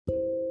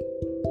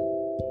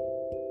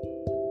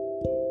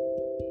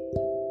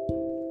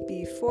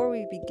Before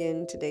we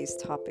begin today's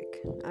topic,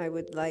 I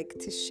would like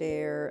to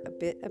share a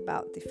bit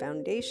about the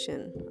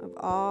foundation of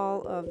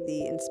all of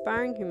the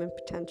Inspiring Human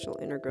Potential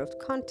Inner Growth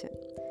content.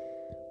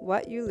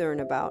 What you learn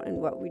about and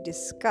what we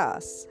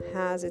discuss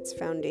has its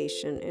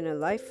foundation in a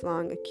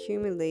lifelong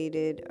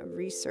accumulated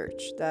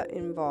research that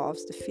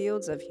involves the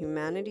fields of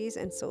humanities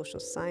and social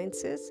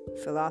sciences,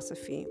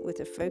 philosophy with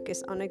a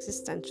focus on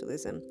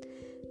existentialism,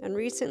 and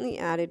recently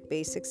added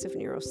basics of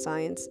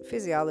neuroscience,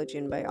 physiology,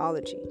 and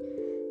biology.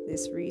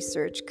 This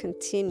research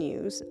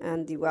continues,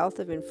 and the wealth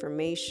of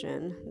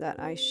information that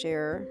I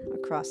share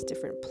across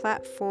different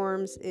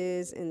platforms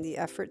is in the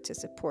effort to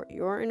support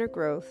your inner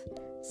growth,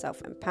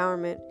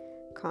 self-empowerment,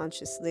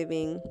 conscious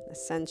living,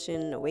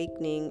 ascension,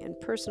 awakening, and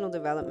personal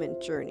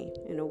development journey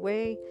in a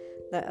way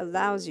that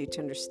allows you to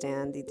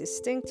understand the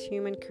distinct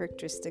human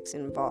characteristics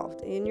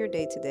involved in your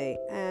day-to-day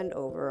and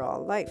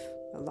overall life,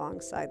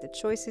 alongside the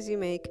choices you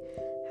make,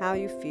 how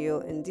you feel,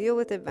 and deal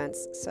with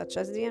events such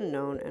as the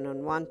unknown and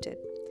unwanted.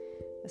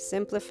 A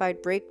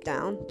simplified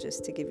breakdown,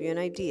 just to give you an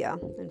idea,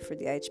 and for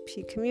the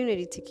IHP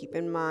community to keep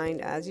in mind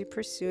as you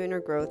pursue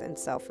inner growth and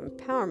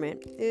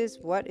self-empowerment, is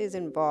what is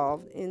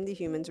involved in the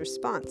human's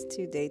response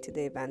to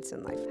day-to-day events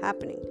and life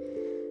happening.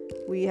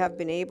 We have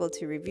been able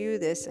to review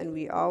this, and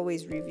we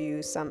always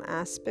review some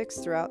aspects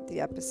throughout the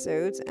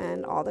episodes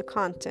and all the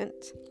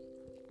content.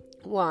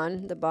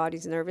 1. The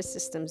body's nervous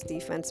system's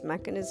defense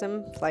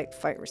mechanism,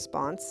 flight-fight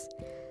response.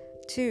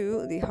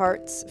 2. The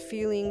heart's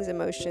feelings,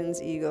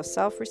 emotions, ego,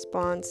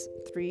 self-response.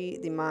 3.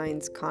 The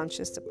mind's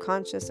conscious,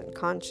 subconscious, and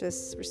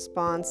conscious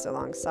response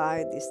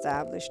alongside the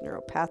established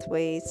neural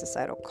pathways,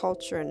 societal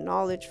culture and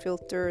knowledge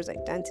filters,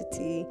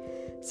 identity,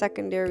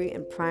 secondary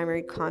and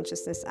primary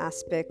consciousness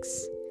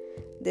aspects.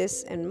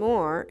 This and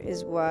more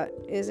is what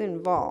is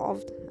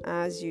involved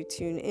as you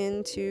tune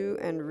into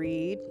and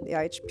read the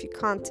IHP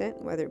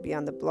content, whether it be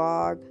on the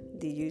blog,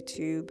 the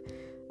YouTube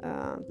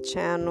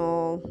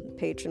channel,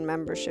 patron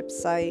membership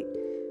site,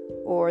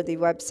 or the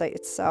website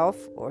itself,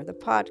 or the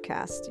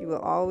podcast. You will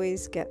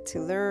always get to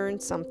learn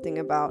something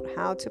about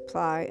how to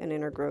apply an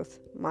inner growth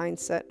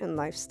mindset and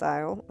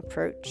lifestyle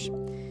approach,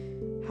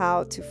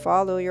 how to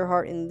follow your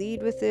heart and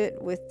lead with it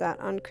with that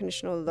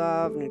unconditional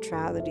love,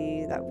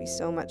 neutrality that we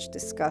so much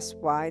discuss,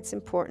 why it's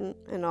important,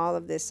 and all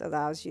of this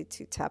allows you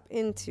to tap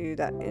into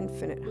that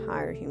infinite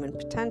higher human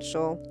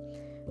potential,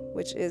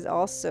 which is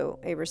also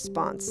a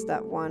response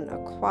that one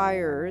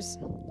acquires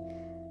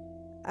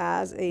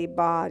as a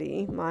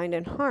body, mind,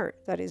 and heart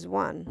that is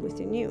one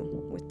within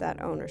you with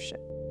that ownership.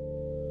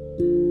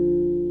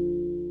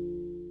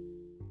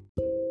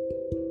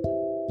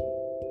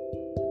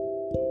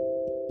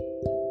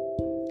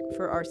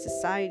 For our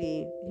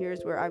society,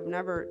 here's where I've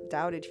never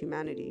doubted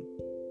humanity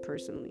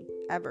personally,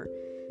 ever.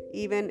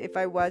 Even if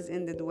I was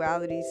in the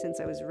duality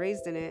since I was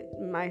raised in it,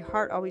 my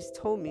heart always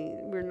told me,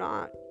 we're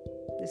not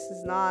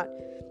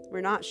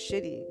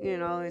shitty,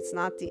 it's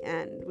not the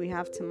end. We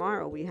have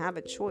tomorrow. We have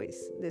a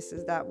choice. This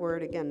is that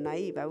word again,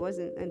 naive. I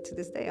wasn't, and to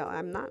this day,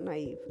 I'm not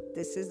naive.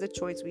 This is the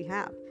choice we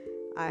have.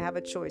 I have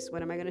a choice.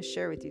 What am I going to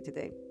share with you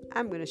today?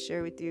 I'm going to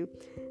share with you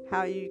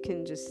how you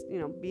can just,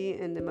 be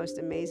in the most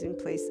amazing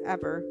place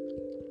ever,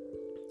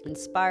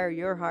 inspire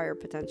your higher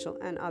potential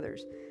and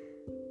others,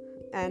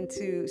 and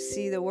to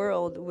see the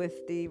world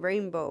with the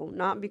rainbow,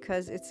 not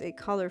because it's a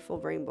colorful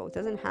rainbow. It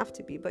doesn't have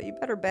to be, but you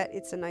better bet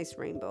it's a nice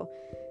rainbow,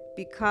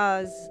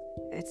 because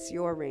it's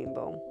your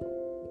rainbow.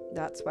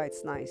 That's why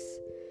it's nice.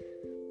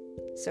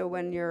 So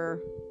when you're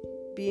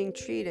being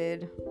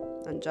treated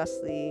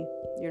unjustly,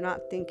 you're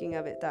not thinking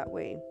of it that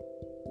way.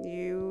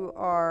 You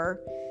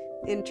are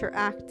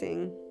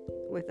interacting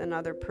with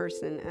another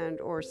person and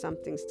or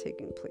something's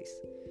taking place.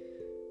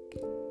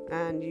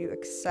 And you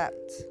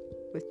accept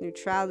with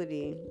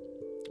neutrality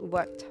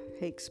what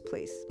takes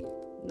place,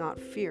 not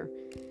fear.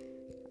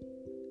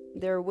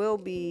 There will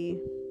be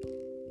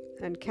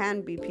and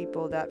can be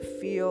people that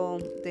feel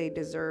they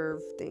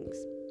deserve things.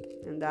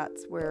 And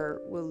that's where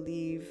we'll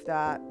leave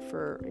that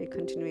for a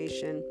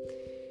continuation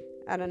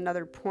at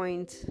another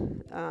point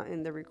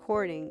in the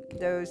recording.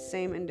 Those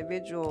same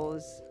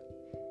individuals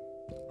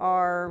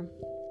are,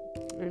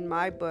 in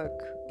my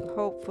book,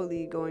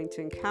 hopefully going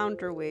to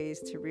encounter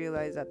ways to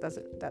realize that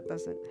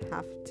doesn't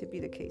have to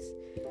be the case.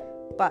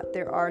 But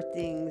there are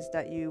things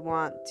that you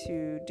want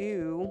to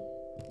do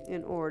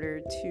in order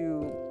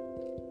to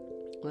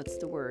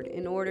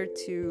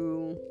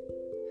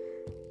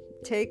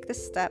take the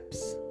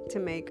steps to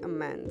make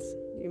amends.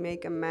 You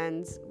make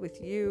amends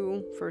with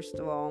you, first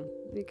of all,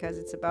 because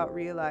it's about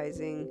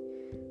realizing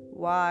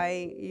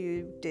why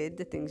you did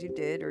the things you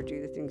did or do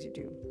the things you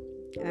do.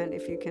 And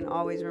if you can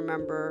always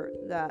remember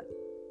that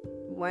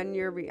when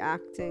you're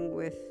reacting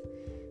with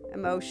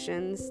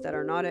emotions that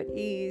are not at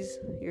ease,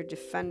 you're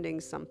defending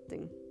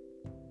something.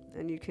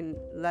 And you can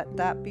let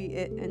that be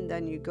it, and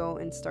then you go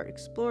and start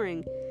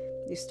exploring.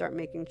 You start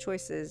making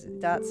choices.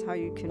 That's how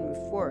you can move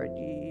forward.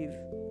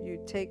 You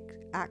take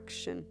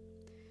action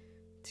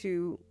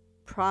to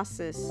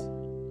process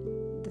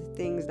the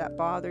things that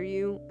bother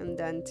you, and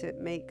then to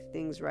make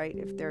things right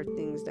if there are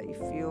things that you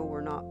feel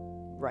were not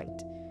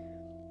right.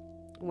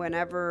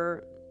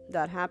 Whenever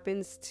that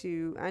happens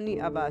to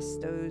any of us,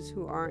 those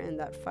who aren't in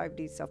that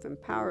 5D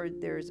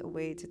self-empowered, there's a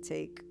way to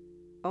take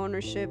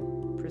ownership,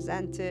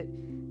 present it.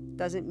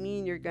 Doesn't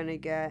mean you're going to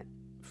get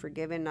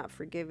forgiven, not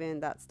forgiven.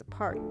 That's the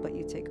part, but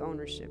you take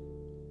ownership.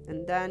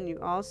 And then you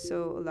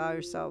also allow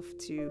yourself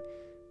to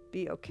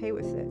be okay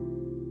with it.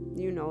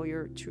 You know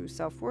your true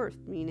self-worth,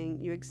 meaning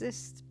you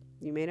exist.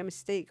 You made a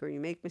mistake or you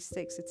make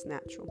mistakes. It's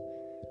natural.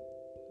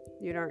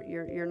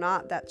 You're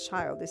not that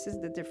child. This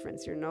is the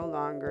difference. You're no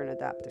longer an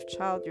adaptive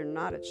child. You're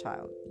not a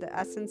child. The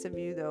essence of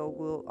you, though,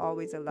 will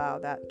always allow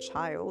that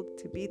child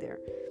to be there.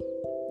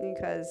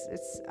 Because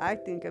I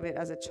think of it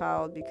as a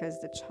child because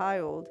the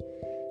child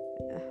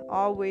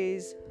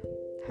always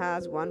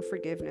has one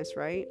forgiveness,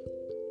 right?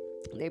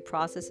 They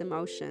process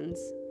emotions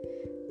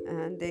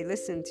and they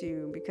listen to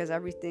you because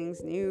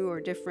everything's new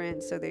or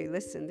different. So they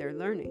listen, they're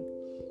learning.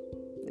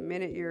 The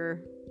minute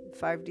you're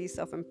 5D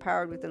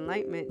self-empowered with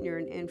enlightenment, you're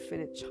an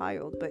infinite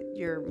child, but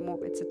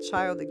it's a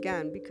child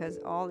again because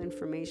all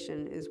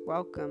information is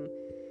welcome.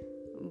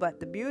 But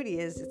the beauty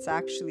is it's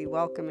actually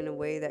welcome in a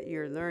way that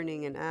you're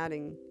learning and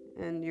adding,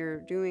 and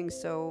you're doing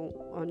so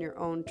on your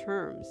own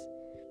terms.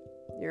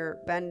 You're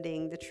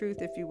bending the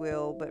truth, if you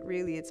will, but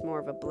really it's more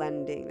of a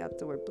blending. That's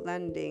the word,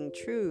 blending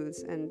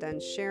truths and then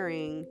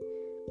sharing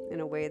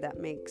in a way that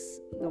makes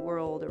the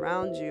world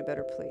around you a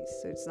better place.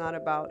 So it's not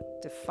about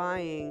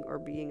defying or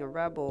being a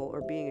rebel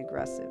or being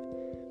aggressive.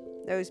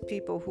 Those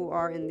people who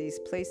are in these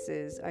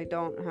places, I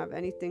don't have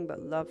anything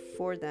but love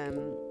for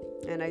them,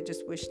 and I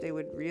just wish they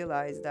would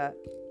realize that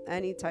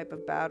any type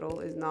of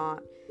battle is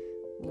not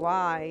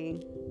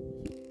why,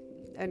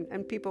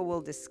 and people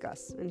will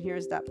discuss. And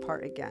here's that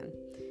part again.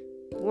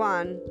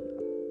 One,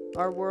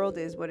 our world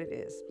is what it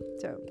is.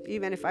 So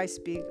even if I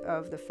speak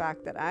of the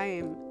fact that I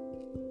am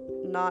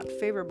not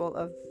favorable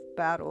of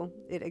battle,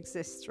 it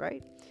exists,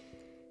 right?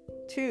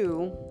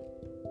 Two,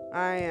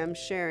 I am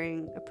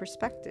sharing a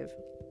perspective.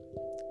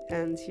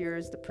 And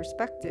here's the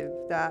perspective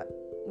that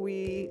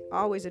we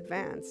always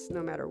advance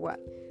no matter what,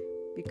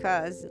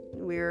 because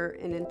we're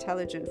an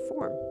intelligent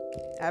form.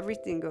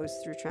 Everything goes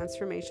through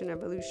transformation,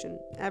 evolution.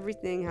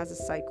 Everything has a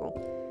cycle.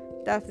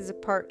 Death is a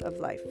part of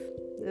life.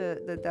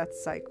 The death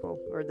cycle,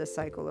 or the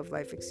cycle of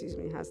life,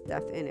 has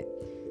death in it.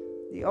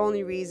 The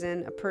only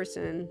reason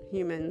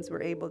humans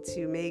were able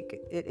to make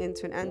it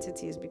into an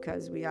entity is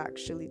because we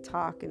actually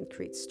talk and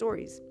create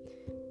stories.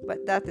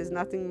 But death is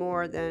nothing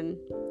more than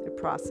a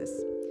process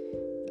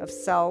of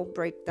cell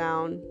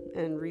breakdown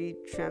and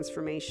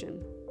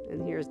retransformation.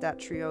 And here's that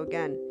trio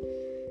again.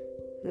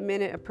 The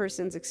minute a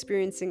person's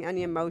experiencing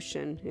any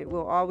emotion, it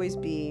will always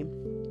be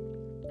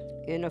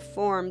in a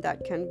form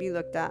that can be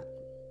looked at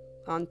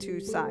on two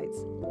sides.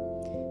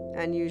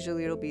 And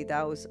usually it'll be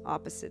those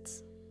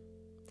opposites.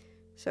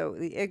 So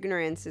the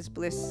ignorance is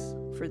bliss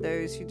for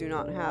those who do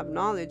not have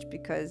knowledge,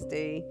 because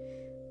they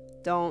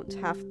don't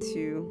have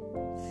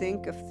to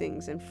think of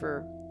things. And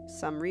for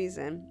some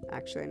reason,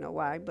 actually I know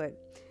why, but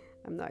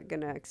I'm not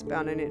going to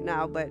expound on it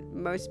now, but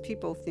most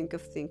people think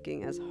of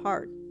thinking as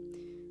hard.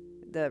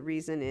 The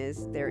reason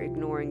is they're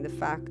ignoring the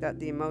fact that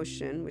the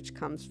emotion, which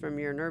comes from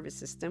your nervous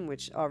system,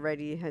 which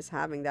already is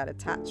having that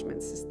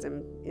attachment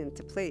system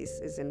into place,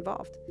 is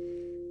involved.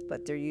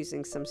 But they're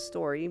using some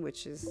story,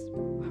 which is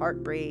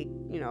heartbreak,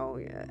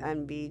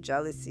 envy,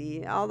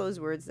 jealousy, all those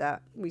words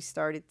that we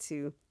started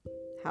to,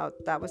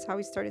 that was how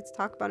we started to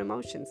talk about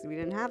emotions. We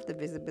didn't have the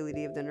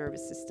visibility of the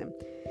nervous system.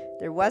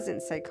 There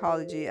wasn't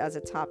psychology as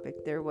a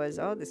topic. There was,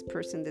 this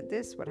person did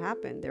this, what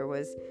happened? There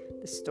was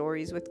the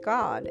stories with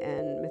God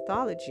and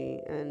mythology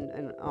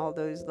and all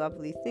those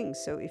lovely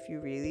things. So if you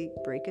really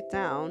break it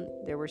down,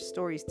 there were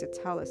stories to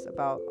tell us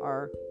about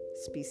our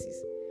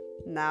species.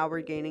 Now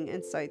we're gaining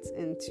insights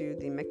into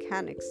the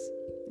mechanics,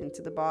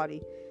 into the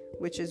body,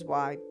 which is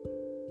why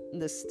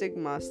the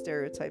stigma,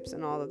 stereotypes,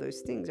 and all of those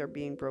things are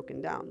being broken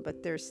down.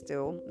 But there's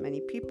still many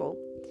people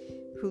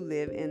who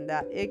live in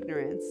that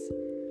ignorance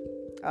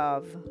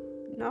of,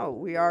 no,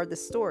 we are the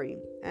story.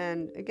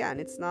 And again,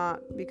 it's not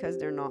because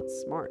they're not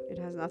smart. It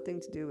has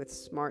nothing to do with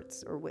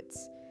smarts or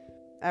wits.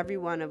 Every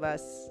one of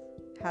us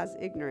has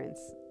ignorance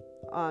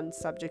on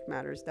subject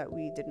matters that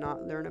we did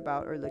not learn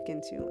about or look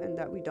into, and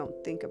that we don't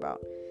think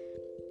about.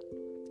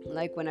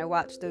 Like when I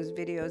watch those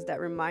videos that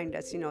remind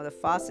us, the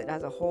faucet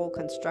has a whole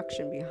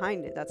construction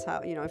behind it. That's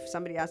how, if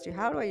somebody asks you,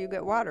 how do you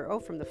get water? Oh,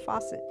 from the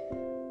faucet.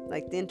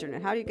 Like the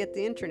internet. How do you get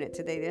the internet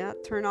today? They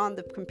not turn on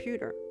the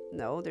computer.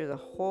 No, there's a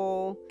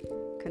whole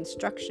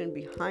construction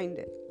behind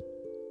it.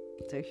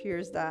 So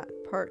here's that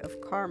part of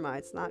karma.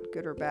 It's not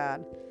good or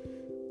bad.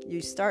 You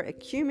start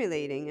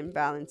accumulating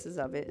imbalances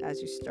of it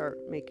as you start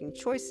making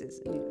choices.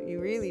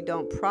 You really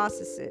don't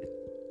process it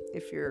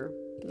if you're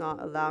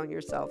not allowing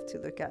yourself to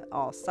look at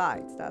all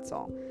sides. That's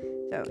all.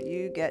 So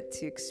you get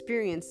to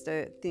experience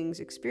the things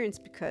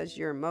experienced because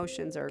your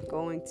emotions are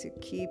going to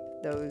keep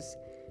those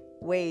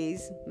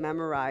ways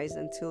memorized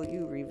until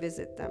you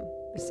revisit them,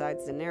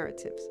 besides the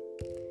narratives.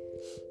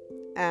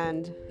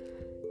 And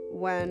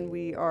when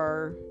we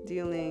are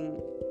dealing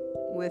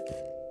with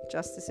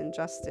justice and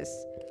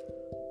injustice,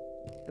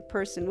 the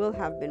person will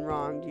have been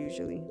wronged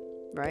usually,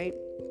 right?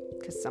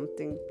 because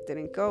something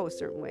didn't go a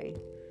certain way.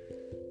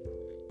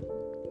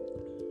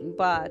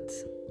 But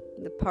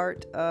the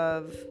part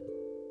of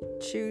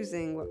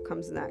choosing what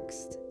comes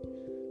next,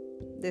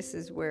 this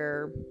is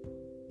where,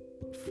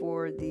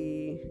 for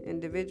the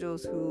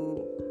individuals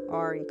who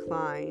are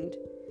inclined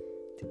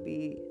to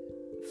be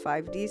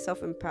 5D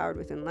self-empowered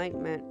with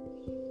enlightenment,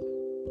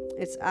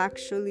 it's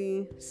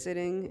actually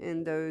sitting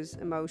in those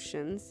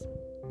emotions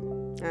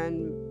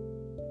and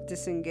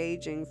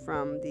disengaging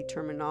from the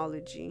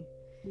terminology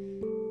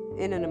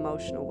in an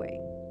emotional way,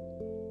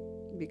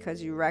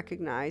 because you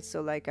recognize,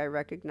 so like I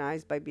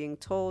recognized by being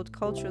told,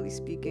 culturally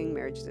speaking,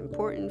 marriage is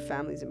important,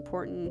 family is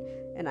important,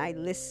 and I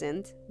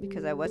listened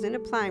because I wasn't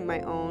applying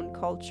my own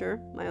culture,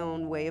 my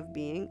own way of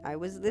being. I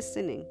was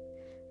listening.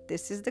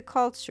 This is the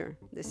culture.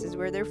 This is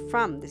where they're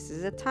from. This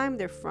is the time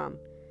they're from.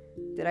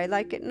 Did I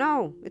like it?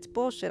 No, it's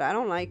bullshit. I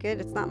don't like it.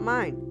 It's not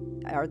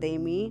mine. Are they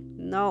me?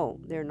 No,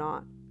 they're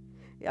not.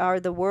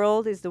 Is the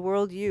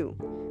world you?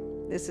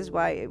 This is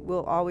why it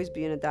will always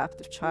be an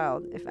adaptive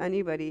child. If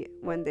anybody,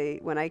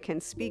 when I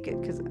can speak it,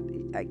 because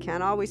I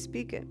can't always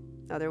speak it.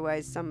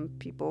 Otherwise, some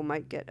people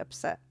might get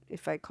upset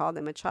if I call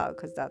them a child,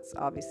 because that's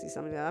obviously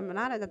something that I'm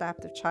not an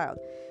adaptive child.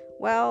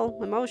 Well,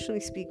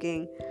 emotionally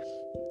speaking,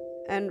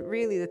 and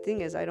really the thing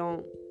is, I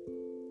don't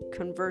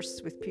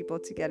converse with people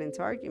to get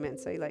into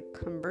arguments. I like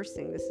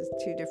conversing. This is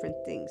two different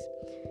things.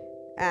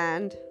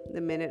 And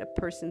the minute a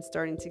person's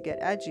starting to get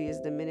edgy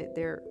is the minute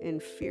they're in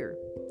fear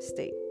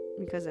state,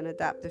 because an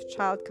adaptive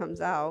child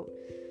comes out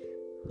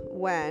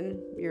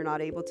when you're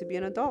not able to be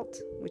an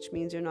adult, which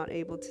means you're not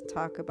able to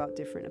talk about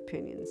different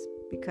opinions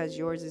because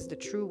yours is the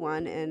true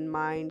one and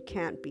mine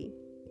can't be.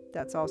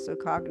 That's also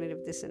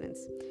cognitive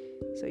dissonance.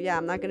 So yeah,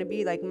 I'm not going to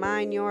be like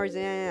mine, yours,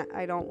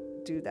 I don't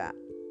do that.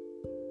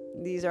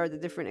 These are the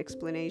different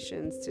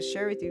explanations to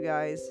share with you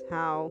guys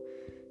how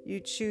you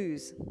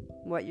choose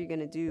what you're going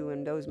to do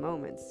in those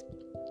moments.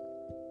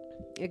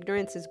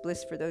 Ignorance is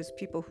bliss for those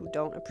people who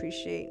don't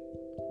appreciate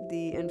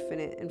the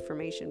infinite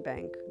information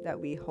bank that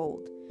we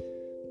hold.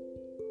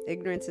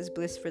 Ignorance is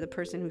bliss for the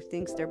person who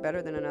thinks they're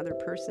better than another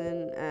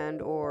person,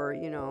 and or,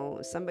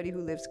 somebody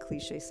who lives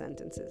cliche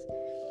sentences.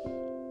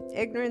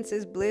 Ignorance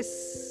is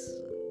bliss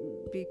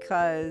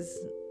because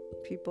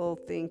people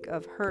think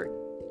of hurt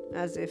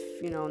as if,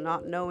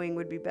 not knowing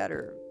would be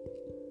better.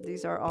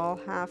 These are all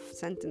half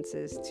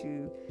sentences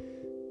to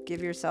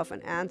give yourself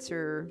an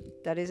answer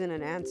that isn't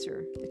an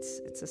answer.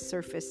 It's a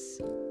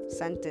surface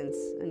sentence,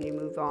 and you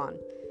move on.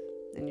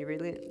 And you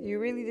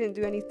really didn't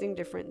do anything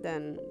different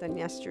than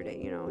yesterday.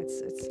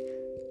 It's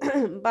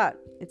but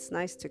it's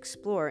nice to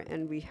explore,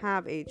 and we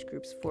have age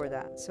groups for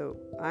that. So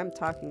I'm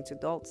talking to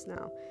adults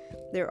now.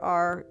 There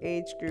are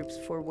age groups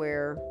for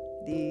where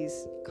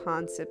these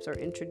concepts are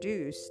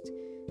introduced,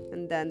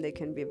 and then they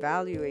can be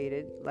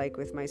evaluated. Like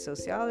with my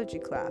sociology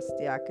class,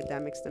 the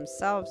academics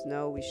themselves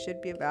know we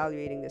should be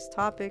evaluating this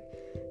topic,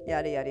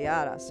 yada yada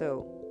yada.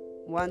 So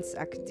once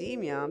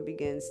academia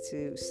begins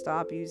to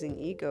stop using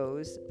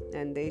egos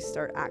and they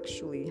start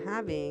actually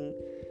having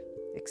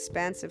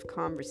expansive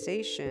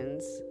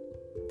conversations,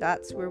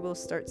 that's where we'll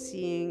start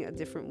seeing a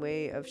different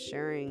way of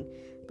sharing.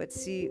 But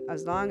see,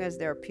 as long as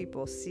there are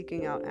people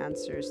seeking out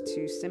answers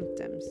to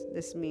symptoms,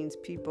 this means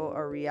people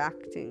are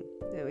reacting.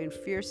 In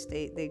fear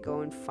state, they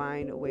go and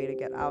find a way to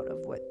get out of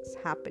what's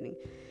happening.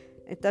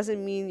 It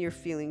doesn't mean you're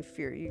feeling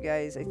fear. You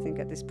guys, I think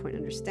at this point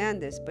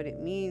understand this, but it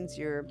means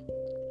you're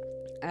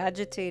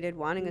agitated,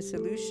 wanting a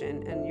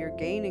solution, and you're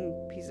gaining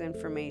piece of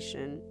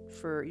information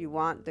for you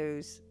want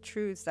those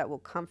truths that will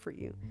comfort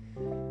you.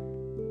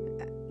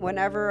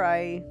 Whenever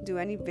I do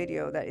any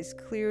video that is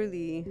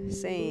clearly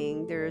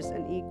saying there's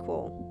an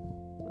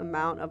equal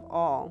amount of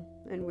all,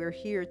 and we're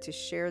here to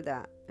share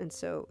that. And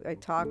so I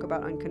talk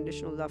about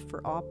unconditional love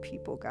for all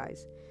people,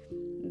 guys.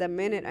 The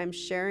minute I'm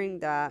sharing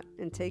that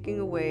and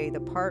taking away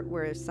the part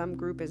where some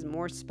group is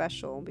more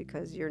special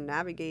because you're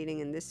navigating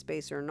in this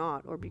space or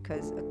not, or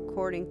because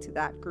according to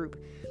that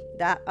group,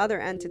 that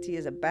other entity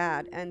is a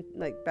bad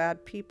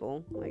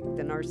people, like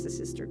the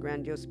narcissist or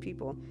grandiose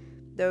people,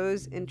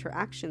 those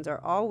interactions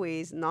are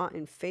always not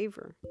in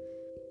favor,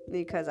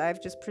 because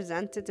I've just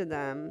presented to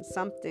them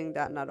something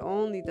that not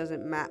only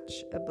doesn't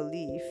match a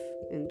belief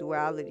in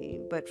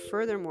duality, but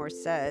furthermore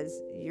says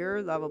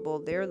you're lovable,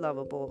 they're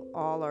lovable,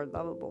 all are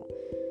lovable.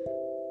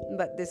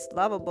 But this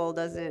lovable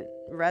doesn't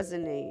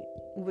resonate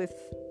with,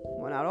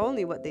 not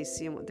only what they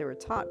see and what they were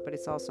taught, but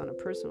it's also on a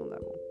personal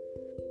level.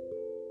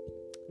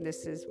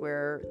 This is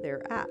where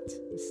they're at.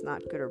 It's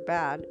not good or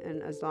bad.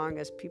 And as long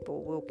as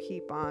people will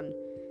keep on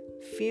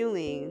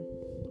feeling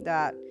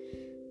that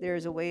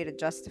there's a way to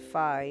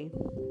justify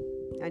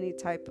any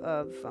type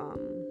of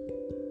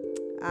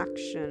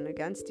action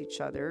against each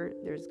other,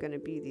 there's going to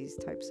be these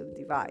types of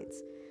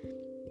divides.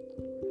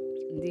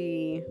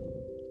 The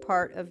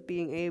part of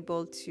being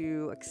able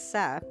to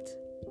accept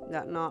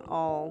that not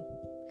all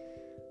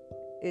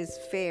is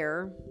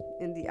fair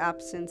in the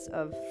absence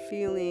of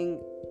feeling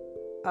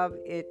of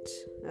it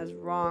as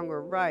wrong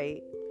or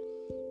right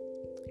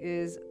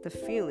is the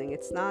feeling.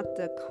 It's not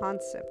the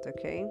concept,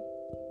 okay?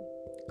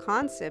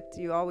 concept,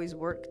 you always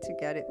work to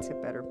get it to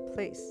a better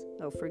place.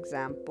 So, for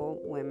example,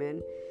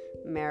 women,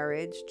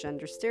 marriage,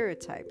 gender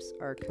stereotypes.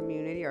 Our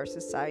community, our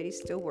society is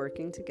still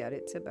working to get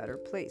it to a better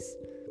place.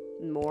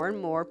 More and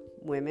more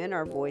women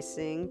are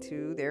voicing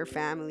to their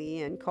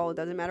family and call, it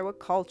doesn't matter what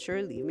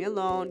culture, leave me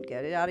alone,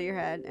 get it out of your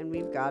head, and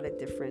we've got a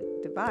different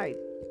divide.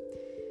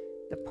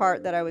 The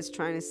part that I was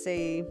trying to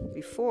say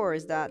before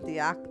is that the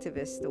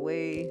activists, the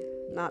way,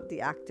 not the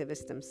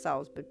activists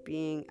themselves, but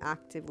being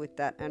active with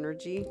that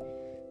energy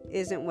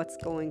isn't what's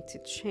going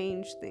to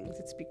change things.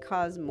 It's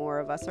because more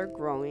of us are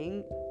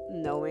growing,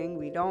 knowing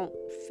we don't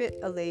fit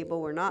a label,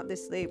 we're not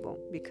this label,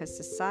 because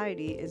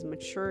society is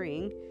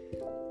maturing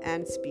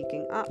and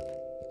speaking up.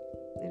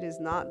 It is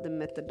not the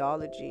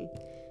methodology.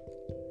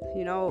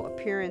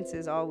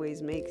 Appearances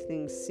always make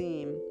things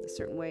seem a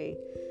certain way.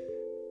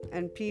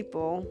 And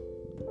people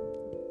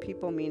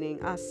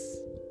meaning us,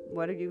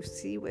 what do you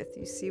see with?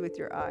 You see with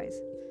your eyes.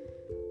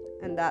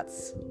 And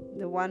that's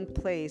the one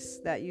place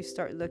that you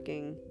start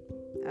looking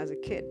as a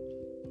kid.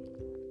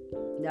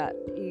 That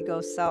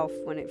ego self,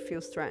 when it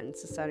feels threatened,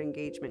 societal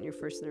engagement, your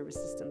first nervous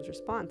system's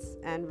response.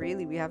 And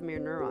really, we have mirror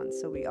neurons,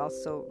 so we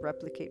also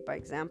replicate by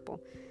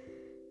example.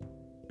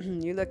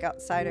 You look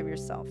outside of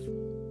yourself.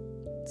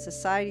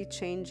 Society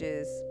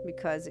changes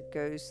because it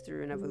goes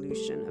through an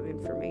evolution of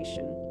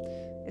information.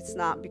 It's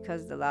not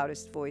because the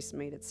loudest voice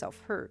made itself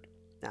heard.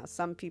 Now,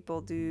 some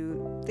people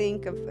do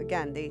think of,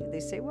 again, they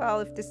say, well,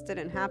 if this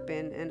didn't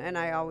happen, and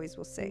I always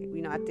will say,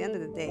 at the end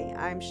of the day,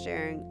 I'm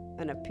sharing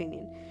an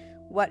opinion.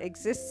 What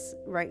exists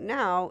right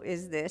now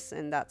is this,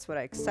 and that's what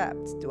I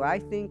accept. Do I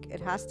think it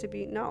has to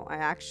be? No, I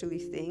actually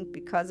think,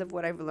 because of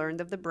what I've learned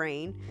of the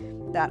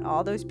brain, that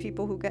all those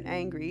people who get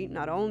angry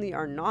not only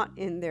are not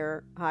in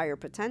their higher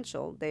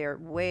potential, they are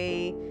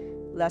way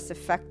less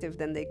effective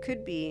than they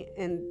could be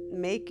in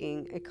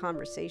making a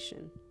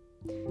conversation.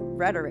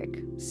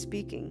 Rhetoric,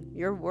 speaking,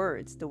 your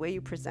words, the way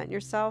you present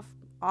yourself,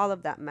 all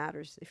of that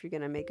matters if you're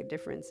going to make a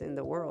difference in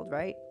the world,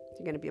 right? If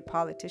you're going to be a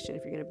politician,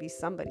 if you're going to be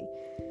somebody.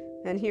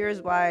 And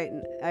here's why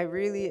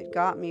it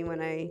got me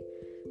when I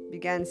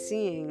began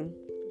seeing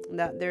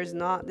that there's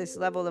not this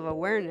level of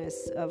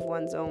awareness of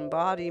one's own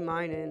body,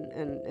 mind,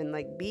 and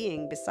like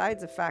being, besides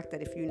the fact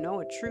that if you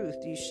know a truth,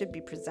 you should be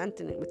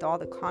presenting it with all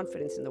the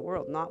confidence in the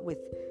world, not with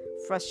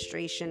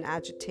frustration,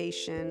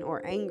 agitation,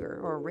 or anger,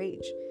 or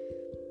rage,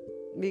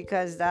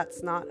 because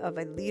that's not of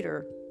a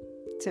leader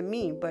to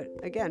me. But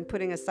again,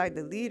 putting aside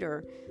the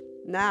leader,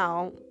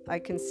 now I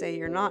can say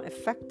you're not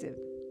effective.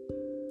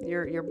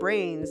 Your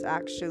brain's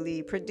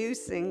actually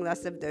producing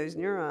less of those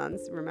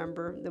neurons.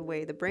 Remember the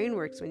way the brain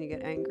works when you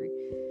get angry,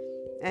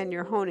 and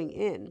you're honing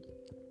in.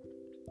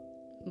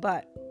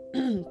 But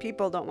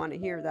people don't want to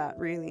hear that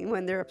really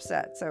when they're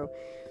upset. So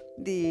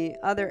the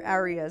other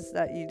areas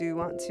that you do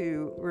want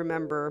to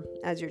remember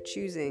as you're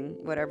choosing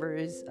whatever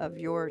is of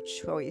your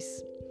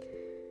choice,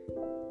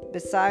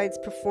 besides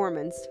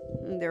performance,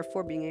 and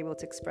therefore being able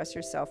to express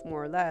yourself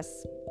more or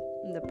less,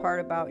 the part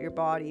about your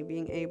body,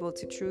 being able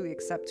to truly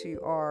accept who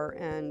you are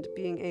and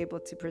being able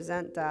to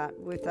present that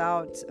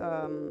without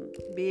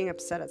being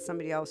upset at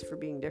somebody else for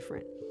being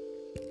different.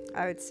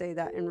 I would say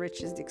that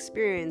enriches the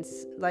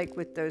experience. Like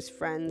with those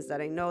friends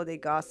that I know, they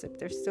gossip,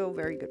 they're still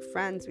very good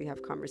friends. We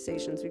have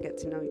conversations, we get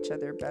to know each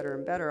other better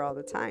and better all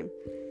the time.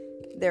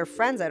 Their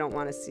friends I don't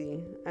want to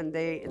see, and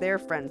their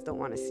friends don't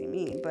want to see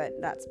me,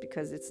 but that's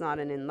because it's not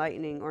an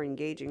enlightening or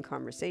engaging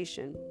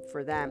conversation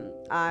for them.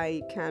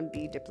 I can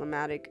be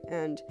diplomatic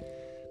and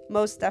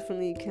most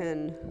definitely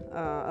can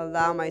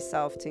allow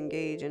myself to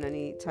engage in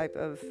any type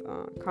of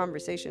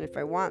conversation if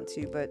I want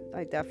to, but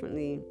I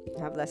definitely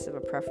have less of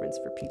a preference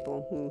for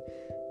people who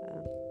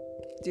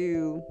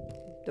do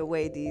the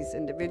way these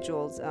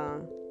individuals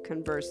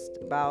conversed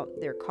about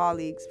their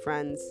colleagues,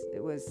 friends.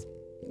 It was,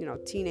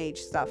 teenage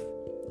stuff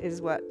is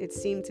what it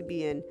seemed to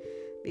be in,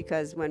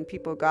 because when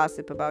people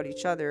gossip about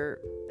each other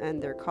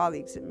and their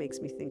colleagues, it makes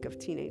me think of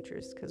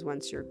teenagers, because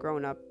once you're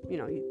grown up,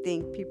 you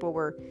think people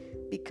were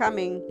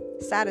becoming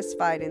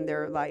satisfied in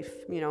their life,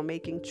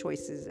 making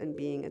choices and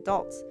being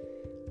adults.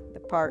 The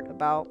part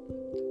about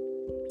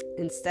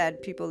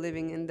instead people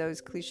living in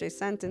those cliche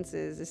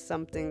sentences is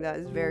something that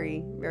is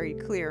very, very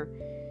clear.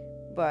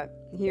 But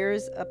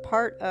here's a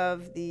part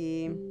of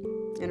the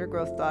inner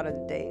growth thought of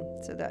the day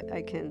so that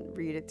I can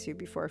read it to you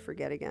before I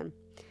forget again.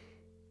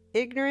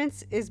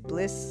 Ignorance is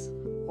bliss,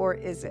 or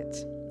is it?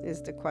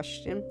 Is the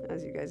question,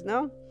 as you guys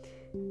know.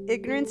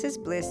 Ignorance is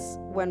bliss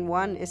when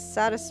one is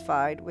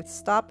satisfied with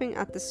stopping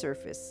at the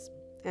surface,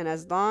 and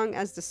as long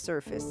as the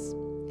surface,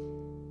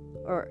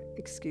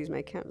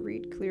 I can't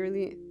read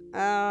clearly,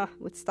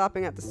 with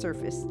stopping at the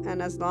surface,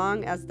 and as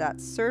long as that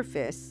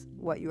surface,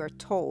 what you are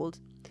told,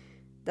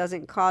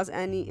 doesn't cause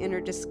any inner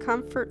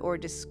discomfort or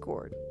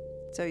discord.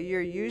 So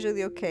you're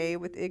usually okay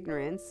with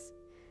ignorance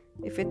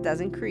if it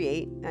doesn't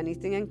create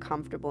anything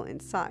uncomfortable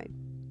inside,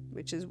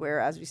 which is where,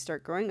 as we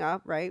start growing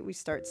up, right, we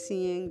start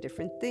seeing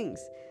different things.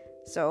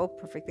 So,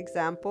 perfect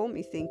example,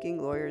 me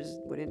thinking lawyers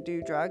wouldn't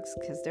do drugs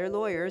because they're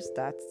lawyers.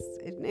 That's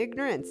in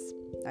ignorance.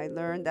 I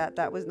learned that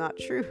that was not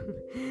true.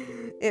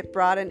 It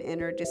brought an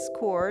inner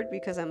discord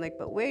because I'm like,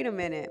 but wait a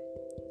minute.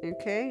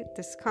 Okay,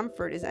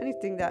 discomfort is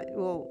anything that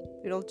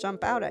it'll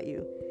jump out at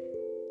you.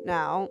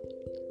 Now,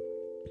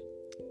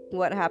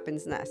 what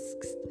happens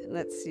next?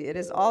 Let's see. It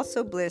is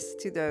also bliss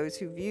to those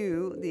who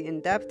view the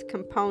in-depth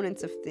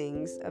components of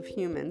things, of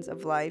humans,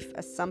 of life,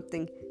 as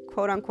something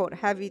quote-unquote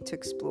heavy to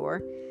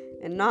explore,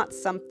 and not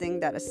something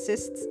that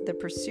assists the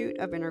pursuit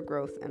of inner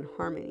growth and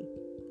harmony.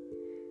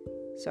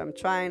 So I'm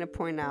trying to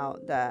point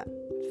out that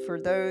for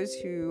those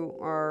who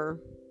are,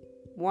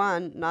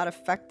 one, not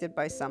affected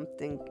by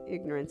something,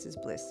 ignorance is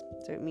bliss.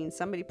 So it means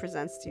somebody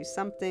presents to you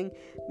something,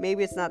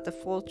 maybe it's not the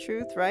full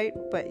truth, right?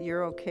 But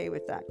you're okay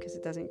with that because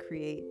it doesn't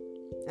create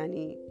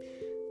any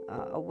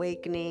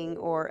awakening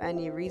or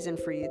any reason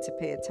for you to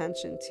pay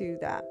attention to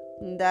that.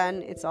 And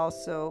then it's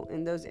also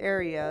in those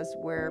areas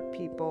where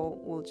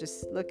people will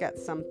just look at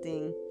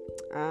something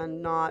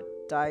and not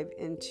dive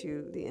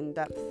into the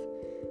in-depth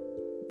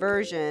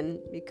version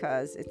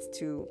because it's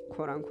too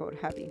quote-unquote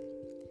heavy.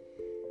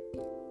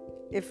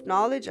 If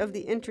knowledge of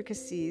the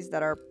intricacies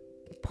that are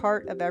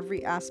part of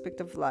every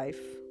aspect of life,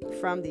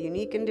 from the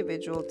unique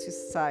individual to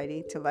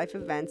society to life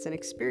events and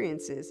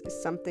experiences,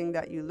 is something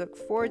that you look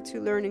forward to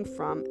learning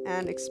from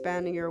and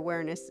expanding your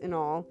awareness in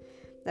all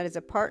that is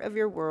a part of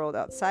your world,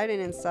 outside and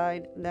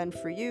inside, then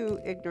for you,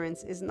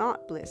 ignorance is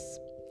not bliss.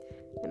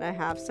 And I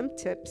have some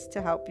tips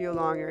to help you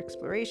along your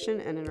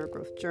exploration and inner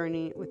growth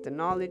journey with the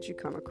knowledge you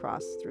come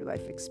across through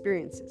life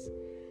experiences.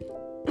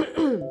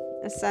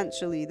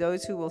 Essentially,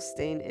 those who will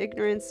stay in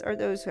ignorance are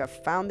those who have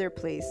found their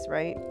place,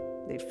 right?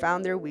 They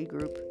found their we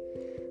group.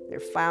 They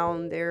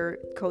found their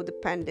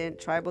codependent,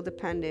 tribal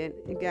dependent.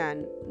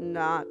 Again,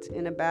 not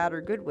in a bad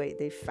or good way.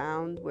 They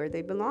found where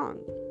they belong.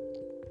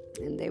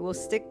 And they will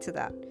stick to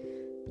that.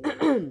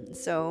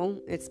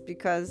 So it's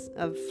because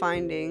of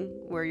finding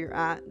where you're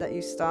at that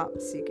you stop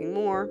seeking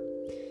more.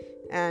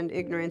 And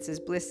ignorance is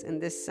bliss in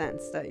this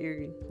sense, that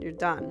you're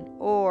done.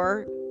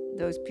 Or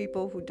those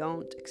people who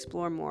don't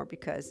explore more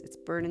because it's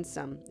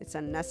burdensome, it's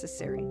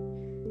unnecessary.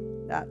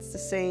 That's the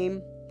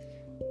same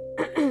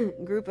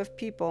group of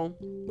people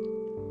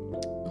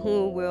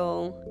who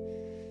will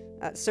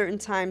at certain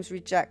times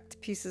reject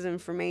pieces of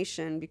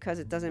information because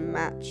it doesn't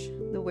match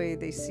the way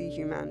they see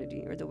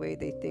humanity or the way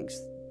they think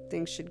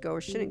things should go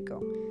or shouldn't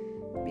go,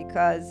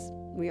 because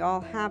we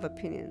all have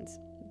opinions.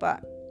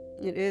 But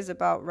it is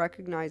about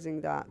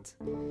recognizing that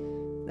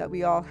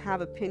we all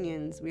have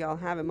opinions, we all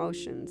have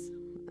emotions.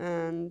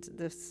 And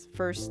this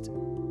first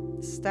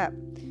step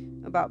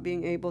about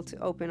being able to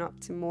open up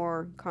to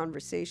more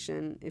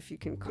conversation, if you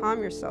can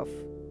calm yourself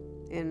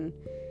in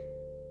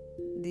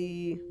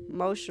the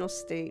emotional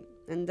state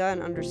and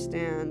then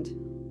understand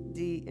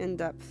the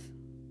in-depth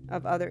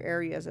of other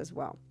areas as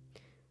well,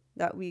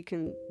 that we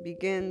can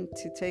begin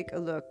to take a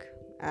look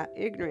at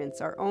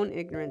ignorance, our own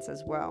ignorance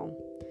as well,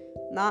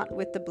 not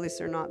with the bliss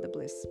or not the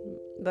bliss,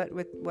 but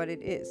with what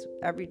it is.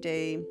 Every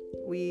day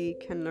we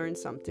can learn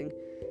something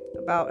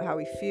about how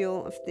we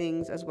feel of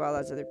things as well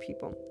as other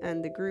people.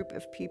 And the group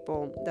of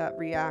people that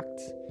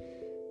react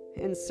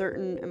in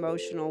certain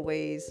emotional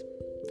ways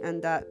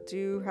and that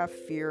do have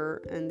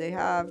fear, and they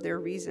have their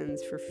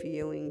reasons for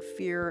feeling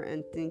fear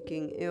and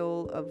thinking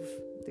ill of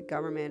the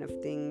government,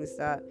 of things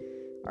that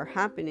are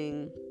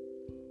happening,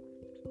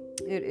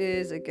 it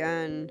is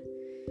again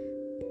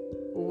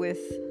with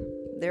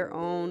their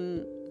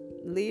own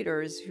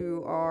leaders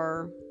who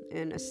are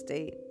in a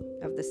state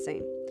of the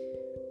same.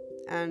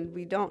 And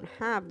we don't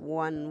have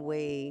one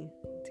way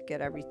to get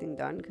everything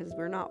done because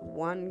we're not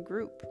one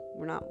group.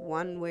 We're not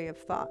one way of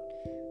thought.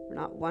 We're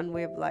not one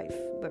way of life.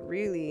 But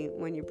really,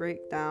 when you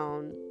break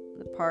down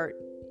the part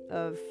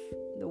of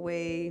the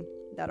way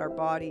that our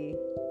body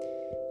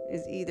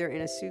is either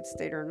in a suit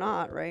state or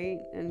not, right?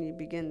 And you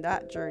begin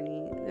that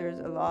journey, there's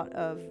a lot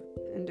of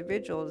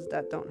individuals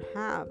that don't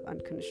have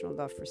unconditional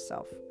love for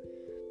self.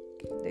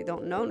 They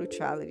don't know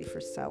neutrality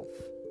for self.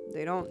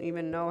 They don't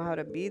even know how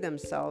to be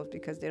themselves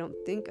because they don't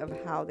think of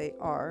how they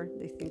are.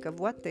 They think of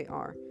what they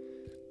are.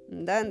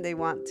 And then they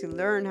want to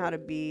learn how to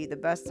be the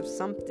best of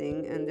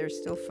something, and they're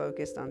still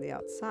focused on the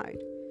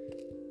outside.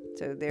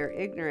 So their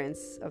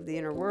ignorance of the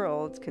inner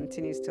world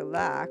continues to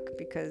lack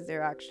because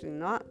they're actually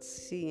not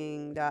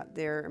seeing that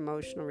their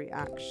emotional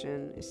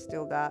reaction is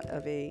still that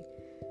of a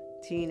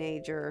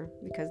teenager,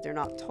 because they're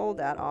not told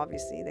that.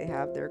 Obviously, they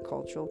have their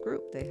cultural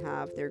group. They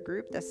have their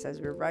group that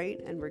says we're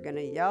right, and we're going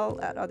to yell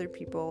at other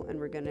people, and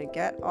we're going to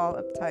get all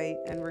uptight,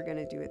 and we're going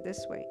to do it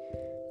this way.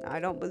 Now,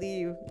 I don't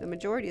believe the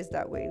majority is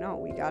that way. No,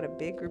 we got a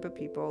big group of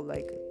people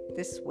like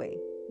this way,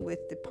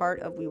 with the part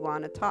of we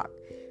want to talk.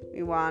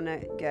 We want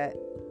to get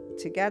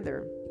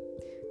together.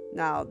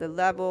 Now, the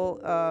level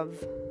of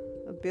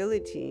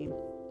ability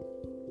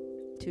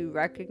to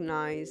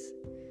recognize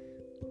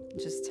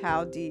just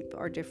how deep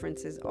our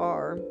differences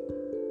are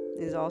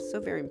is also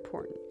very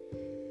important.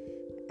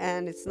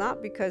 And it's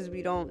not because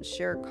we don't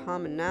share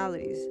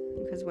commonalities,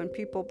 because when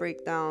people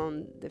break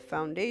down the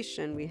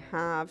foundation, we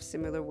have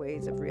similar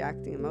ways of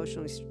reacting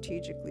emotionally,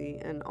 strategically,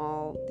 and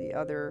all the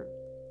other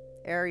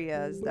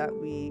areas that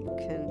we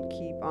can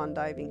keep on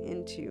diving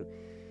into.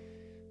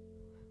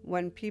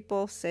 When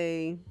people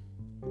say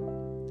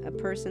a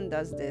person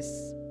does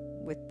this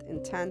with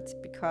intent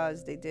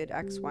because they did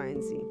X, Y,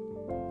 and Z,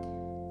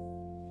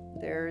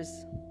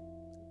 there's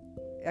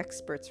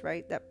experts,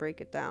 right, that break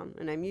it down.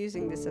 And I'm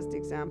using this as the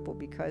example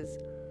because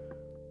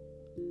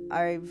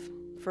I've,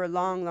 for a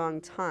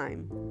long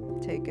time,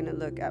 taken a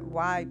look at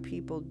why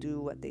people do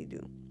what they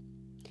do.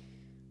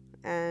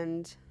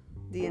 And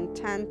the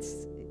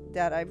intents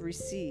that I've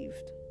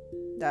received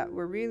that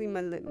were really,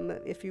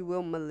 if you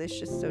will,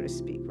 malicious, so to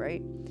speak,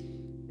 right?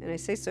 And I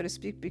say so to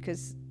speak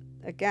because,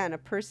 again, a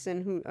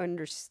person who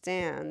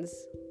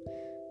understands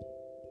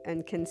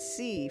and can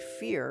see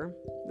fear,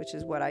 which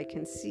is what I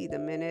can see the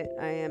minute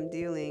I am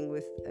dealing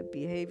with a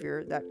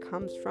behavior that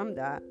comes from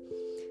that,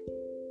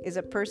 is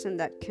a person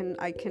that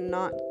I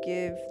cannot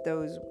give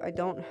those. I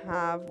don't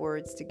have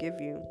words to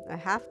give you. I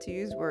have to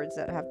use words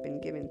that have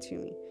been given to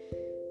me.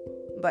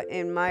 But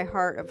in my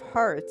heart of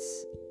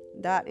hearts,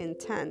 that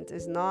intent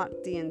is not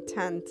the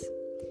intent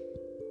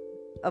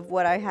of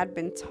what I had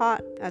been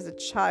taught as a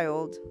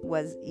child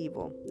was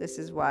evil. This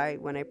is why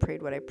when I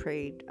prayed what I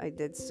prayed, I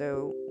did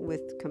so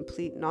with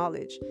complete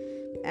knowledge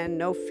and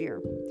no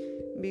fear,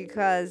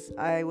 because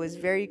I was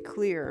very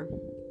clear.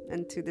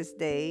 And to this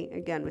day,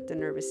 again, with the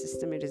nervous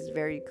system, it is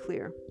very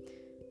clear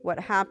what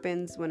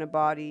happens when a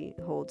body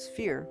holds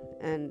fear.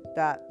 And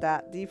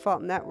that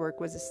default network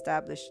was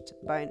established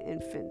by an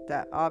infant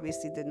that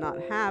obviously did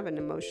not have an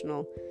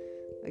emotional,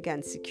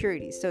 again,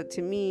 security. So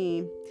to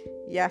me,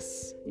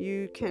 yes,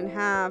 you can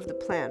have the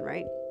plan,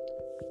 right?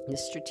 The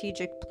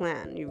strategic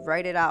plan. You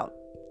write it out.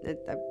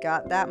 I've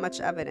got that much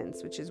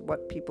evidence, which is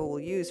what people will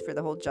use for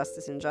the whole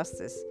justice and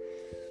justice.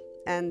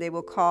 And they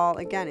will call,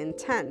 again,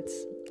 intent.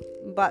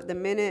 But the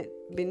minute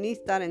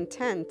beneath that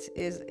intent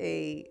is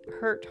a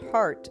hurt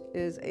heart,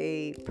 is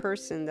a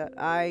person that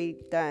I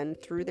then,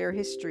 through their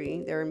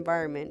history, their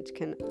environment,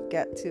 can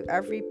get to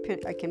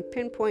I can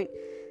pinpoint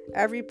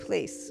every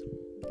place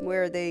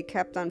where they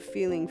kept on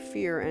feeling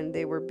fear and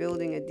they were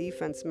building a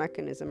defense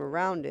mechanism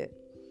around it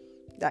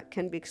that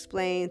can be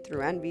explained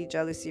through envy,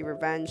 jealousy,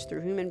 revenge,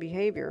 through human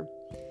behavior,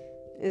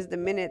 is the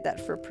minute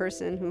that for a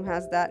person who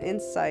has that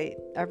insight,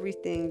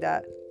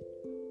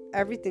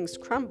 everything's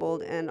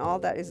crumbled and all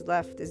that is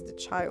left is the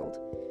child,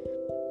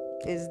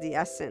 is the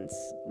essence,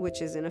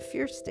 which is in a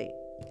fear state.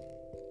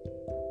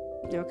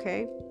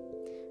 Okay?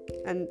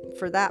 And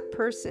for that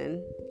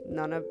person,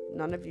 none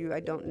of you, I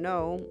don't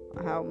know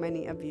how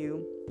many of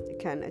you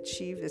can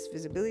achieve this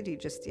visibility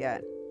just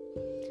yet,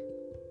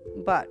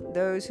 but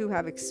those who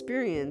have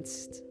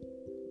experienced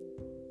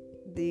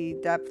the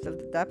depth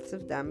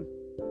of them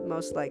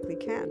most likely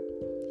can.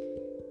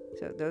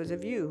 So those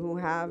of you who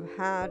have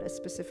had a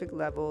specific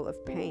level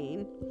of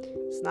pain,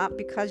 it's not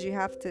because you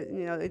have to,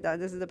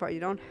 this is the part, you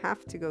don't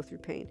have to go through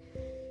pain.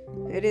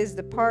 It is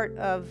the part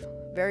of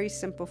very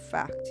simple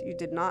fact. You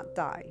did not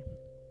die.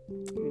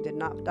 You did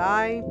not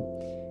die,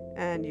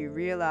 and you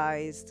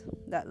realized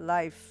that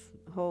life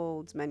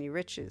holds many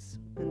riches,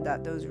 and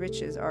that those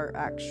riches are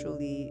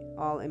actually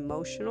all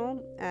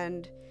emotional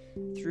and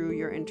through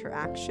your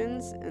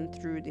interactions and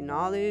through the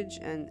knowledge.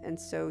 And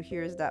so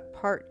here's that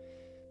part.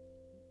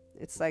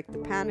 It's like the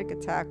panic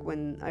attack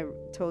when I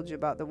told you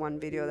about the one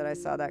video that I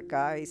saw that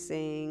guy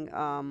saying,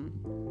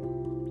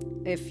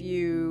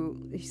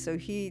 so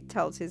he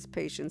tells his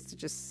patients to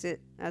just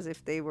sit as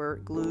if they were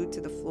glued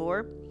to the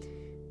floor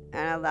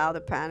and allow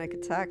the panic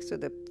attack so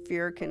the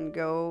fear can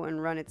go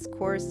and run its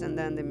course, and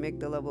then the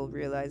amygdala will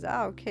realize,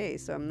 okay,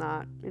 so I'm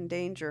not in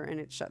danger, and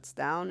it shuts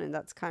down. And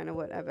that's kind of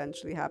what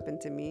eventually happened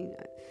to me.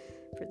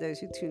 For those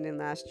who tuned in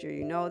last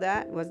year,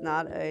 that was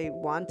not a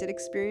wanted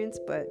experience,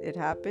 but it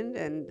happened.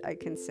 And I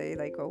can say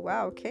oh,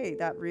 wow, okay,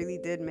 that really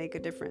did make a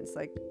difference,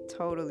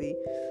 totally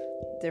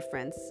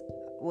difference.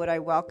 Would I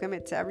welcome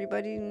it to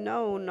everybody?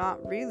 No,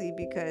 not really,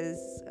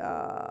 because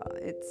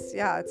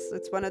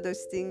it's one of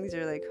those things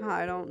you're like,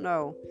 I don't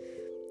know,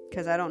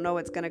 because I don't know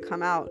what's going to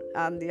come out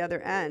on the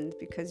other end,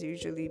 because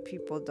usually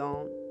people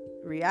don't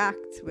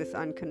react with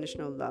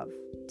unconditional love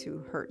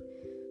to hurt.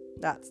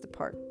 That's the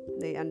part.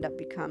 They end up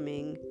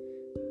becoming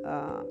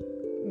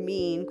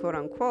mean, quote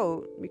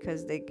unquote,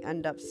 because they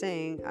end up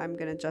saying, I'm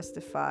going to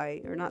justify,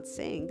 or not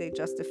saying, they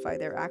justify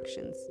their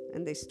actions,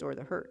 and they store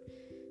the hurt.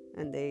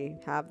 And they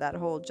have that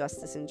whole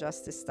justice and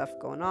justice stuff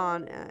going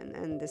on,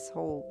 and this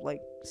whole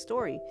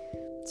story.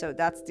 So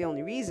that's the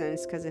only reason,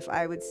 is because if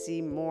I would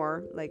see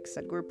more, like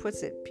Sadhguru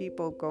puts it,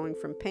 people going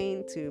from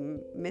pain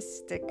to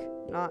mistake,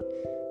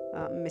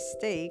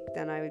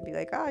 then I would be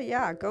like,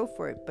 yeah, go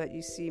for it. But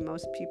you see,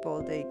 most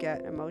people, they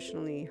get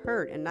emotionally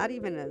hurt, and not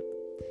even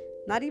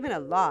a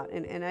lot.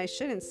 And I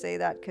shouldn't say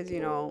that, because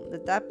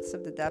the depths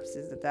of the depths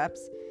is the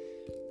depths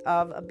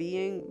of a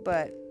being,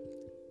 but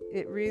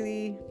it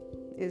really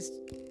is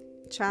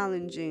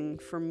challenging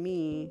for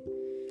me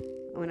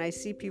when I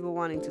see people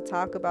wanting to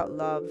talk about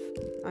love,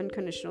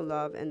 unconditional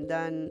love, and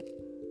then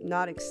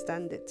not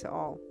extend it to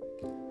all.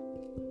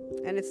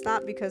 And it's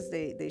not because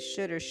they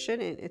should or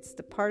shouldn't. It's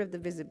the part of the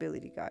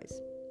visibility,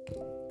 guys,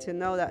 to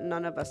know that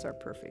none of us are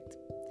perfect.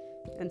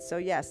 And so,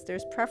 yes,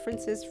 there's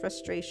preferences,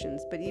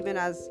 frustrations, but even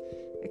as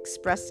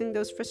expressing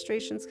those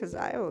frustrations, because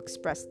I will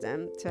express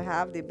them, to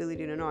have the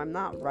ability to know I'm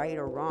not right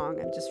or wrong,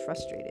 I'm just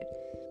frustrated.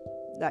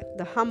 That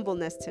the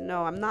humbleness to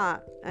know I'm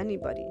not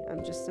anybody,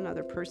 I'm just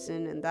another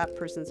person, and that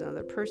person's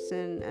another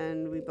person,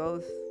 and we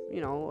both,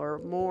 or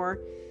more.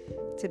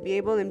 To be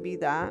able and be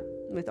that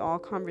with all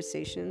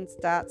conversations,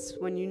 that's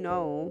when you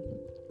know.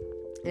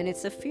 And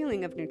it's a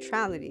feeling of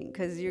neutrality,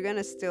 because you're going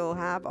to still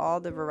have all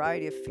the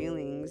variety of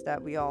feelings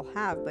that we all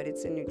have, but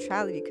it's in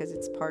neutrality because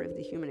it's part of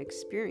the human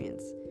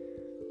experience.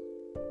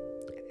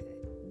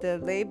 The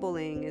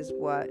labeling is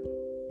what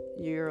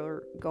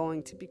you're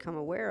going to become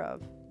aware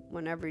of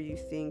whenever you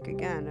think,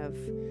 again, of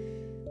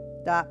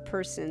that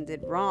person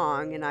did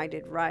wrong and I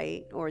did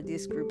right, or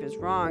this group is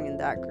wrong and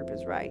that group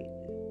is right.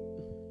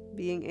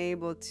 Being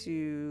able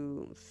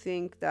to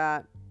think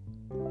that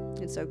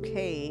it's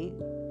okay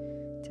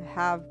to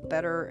have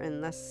better and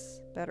less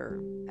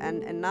better,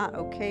 and not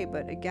okay,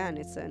 but again,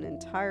 it's an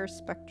entire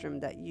spectrum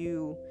that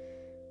you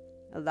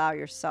allow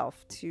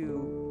yourself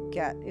to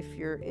get if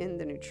you're in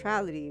the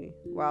neutrality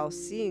while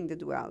seeing the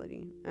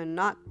duality and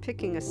not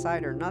picking a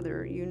side or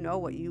another. You know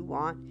what you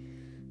want.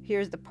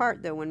 Here's the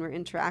part, though, when we're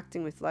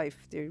interacting with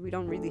life, we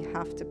don't really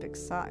have to pick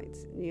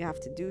sides. You have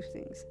to do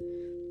things.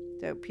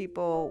 So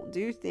people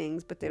do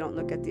things, but they don't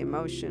look at the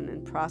emotion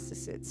and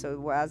process it.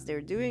 So as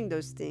they're doing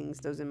those things,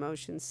 those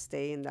emotions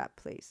stay in that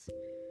place.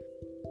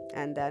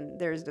 And then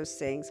there's those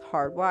sayings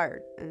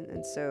hardwired.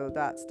 And so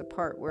that's the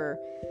part where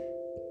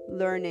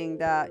learning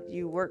that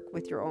you work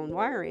with your own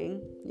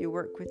wiring, you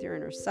work with your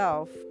inner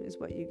self, is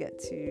what you get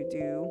to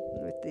do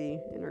with the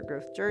inner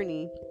growth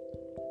journey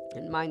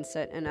and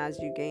mindset. And as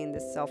you gain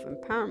this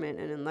self-empowerment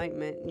and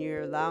enlightenment,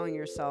 you're allowing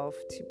yourself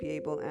to be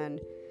able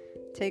and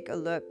take a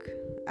look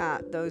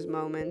at those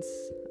moments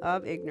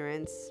of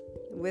ignorance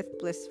with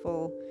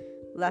blissful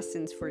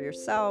lessons for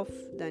yourself.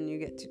 Then you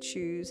get to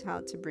choose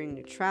how to bring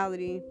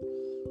neutrality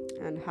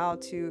and how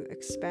to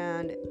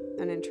expand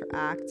and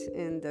interact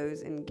in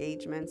those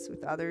engagements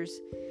with others.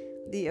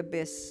 The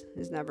abyss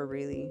is never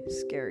really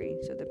scary.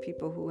 So the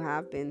people who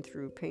have been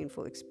through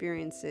painful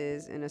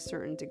experiences in a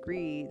certain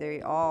degree, they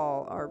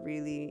all are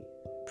really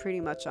pretty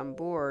much on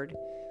board.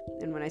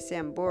 And when I say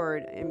on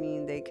board, I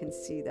mean they can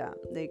see that.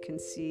 They can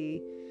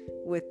see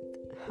with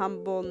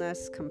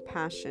humbleness,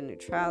 compassion,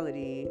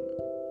 neutrality,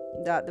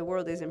 that the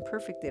world isn't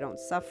perfect. They don't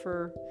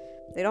suffer.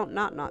 They don't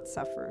not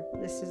suffer.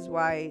 This is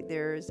why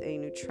there's a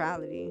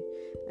neutrality,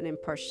 an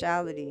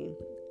impartiality.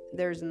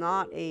 There's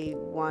not a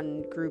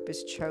one group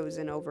is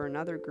chosen over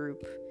another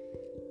group.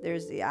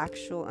 There's the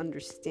actual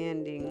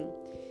understanding.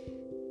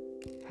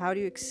 How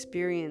do you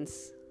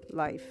experience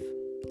life?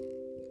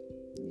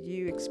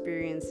 You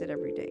experience it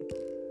every day.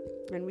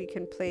 And we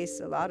can place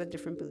a lot of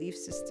different belief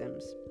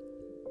systems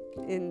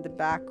in the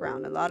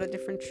background, a lot of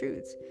different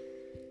truths.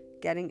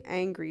 Getting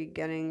angry,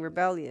 getting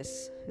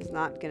rebellious is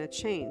not going to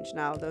change.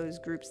 Now, those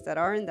groups that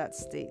are in that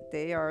state,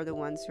 they are the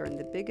ones who are in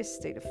the biggest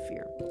state of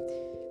fear.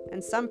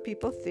 And some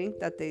people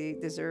think that they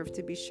deserve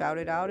to be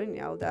shouted out and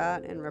yelled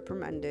at and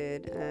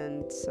reprimanded,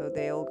 and so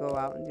they'll go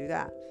out and do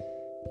that.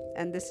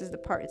 And this is the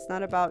part. It's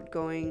not about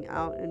going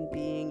out and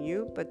being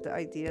you, but the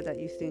idea that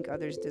you think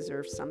others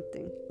deserve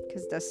something.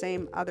 Because the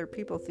same other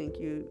people think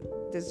you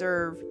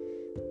deserve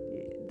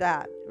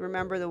that.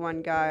 Remember the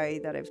one guy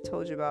that I've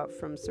told you about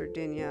from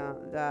Sardinia,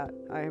 that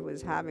I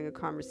was having a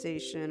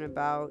conversation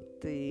about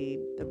the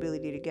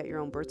ability to get your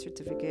own birth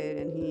certificate,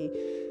 and he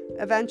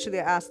eventually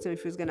asked him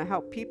if he was going to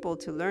help people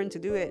to learn to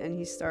do it, and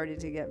he started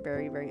to get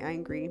very, very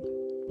angry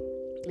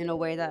in a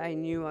way that I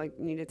knew I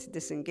needed to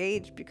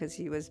disengage, because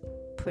he was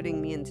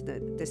putting me into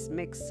this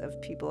mix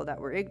of people that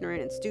were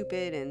ignorant and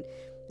stupid, and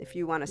if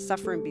you want to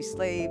suffer and be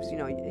slaves, he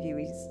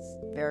was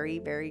very,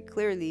 very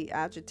clearly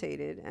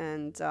agitated.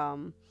 And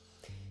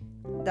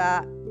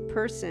that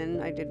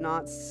person, I did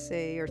not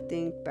say or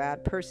think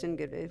bad person,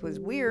 it was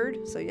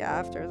weird. So yeah,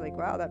 after I was like,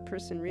 wow, that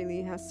person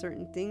really has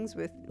certain things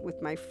with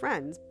my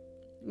friends,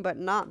 but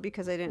not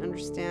because I didn't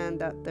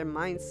understand that their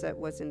mindset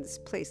was in this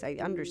place. I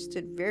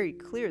understood very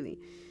clearly.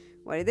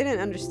 What I didn't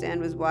understand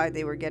was why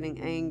they were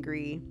getting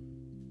angry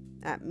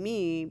at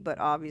me, but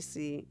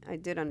obviously I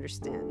did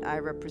understand. I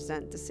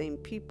represent the same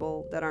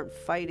people that aren't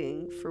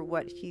fighting for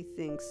what he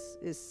thinks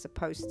is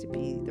supposed to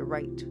be the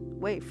right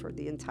way for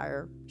the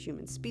entire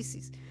human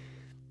species.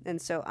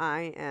 And so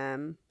I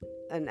am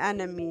an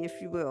enemy,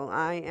 if you will.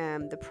 I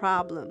am the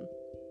problem.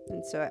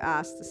 And so I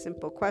asked a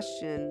simple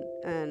question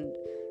and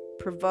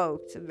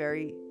provoked a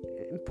very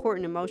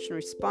important emotional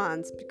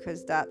response,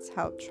 because that's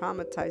how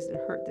traumatized and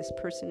hurt this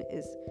person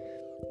is.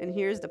 And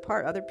here's the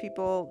part. Other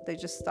people, they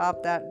just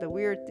stopped at the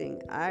weird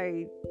thing.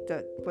 I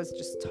was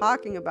just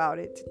talking about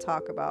it to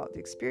talk about the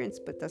experience,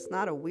 but that's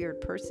not a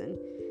weird person.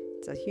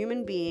 It's a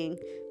human being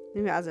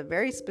who has a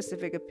very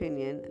specific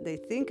opinion. They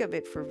think of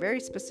it for very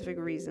specific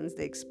reasons.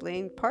 They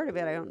explain part of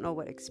it. I don't know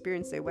what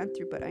experience they went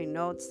through, but I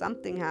know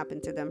something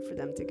happened to them for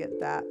them to get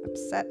that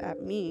upset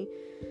at me.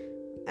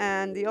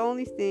 And the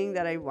only thing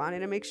that I wanted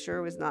to make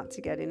sure was not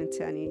to get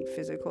into any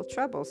physical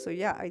trouble. So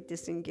yeah, I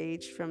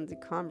disengaged from the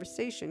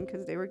conversation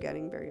because they were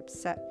getting very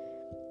upset.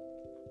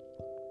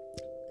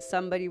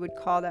 Somebody would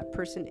call that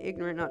person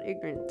ignorant, not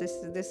ignorant.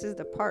 This is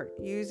the part.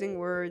 Using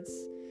words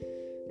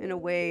in a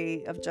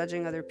way of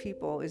judging other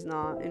people is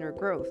not inner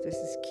growth. This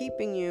is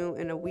keeping you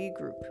in a we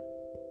group.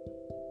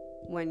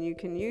 When you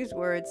can use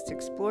words to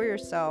explore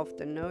yourself,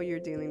 to know you're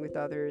dealing with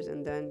others,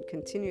 and then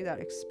continue that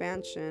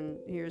expansion,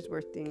 here's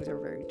where things are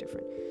very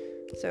different.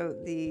 So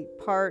the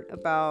part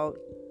about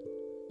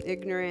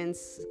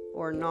ignorance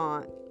or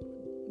not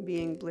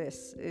being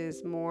bliss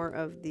is more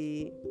of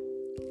the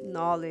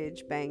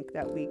knowledge bank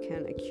that we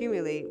can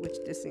accumulate, which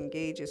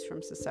disengages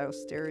from societal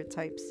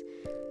stereotypes,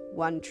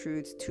 one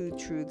truths, two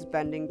truths,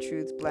 bending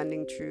truths,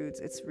 blending truths.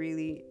 It's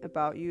really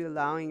about you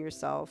allowing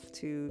yourself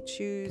to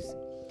choose.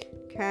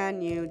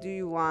 Do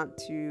you want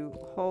to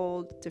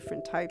hold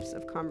different types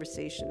of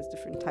conversations,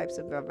 different types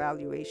of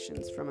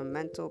evaluations from a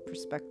mental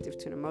perspective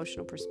to an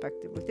emotional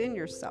perspective within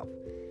yourself?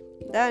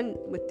 Then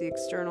with the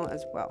external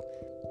as well.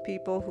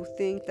 People who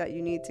think that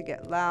you need to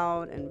get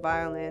loud and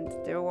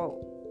violent, there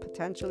will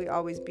potentially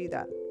always be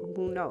that.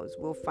 Who knows?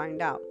 We'll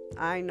find out.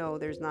 I know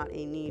there's not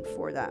a need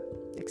for that.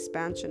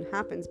 Expansion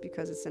happens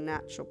because it's a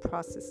natural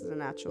process, it's a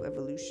natural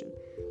evolution.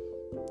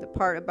 The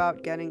part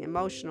about getting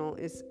emotional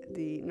is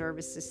the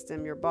nervous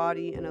system, your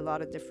body, and a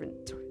lot of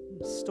different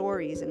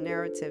stories and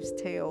narratives,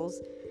 tales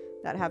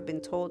that have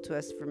been told to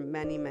us for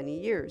many, many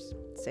years.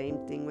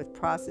 Same thing with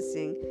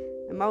processing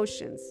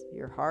emotions.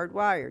 You're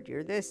hardwired.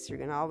 You're this. You're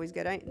going to always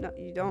get angry. No,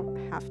 you don't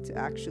have to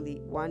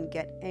actually,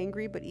 get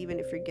angry. But even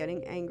if you're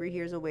getting angry,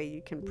 here's a way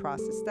you can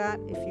process that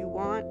if you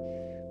want.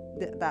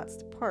 That's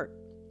the part.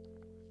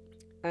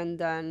 And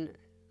then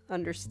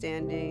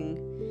understanding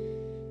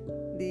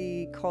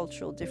the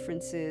cultural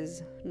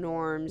differences,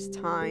 norms,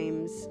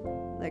 times.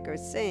 Like I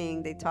was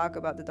saying, they talk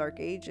about the Dark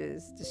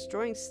Ages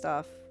destroying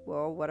stuff.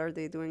 Well, what are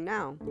they doing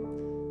now?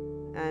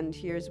 And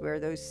here's where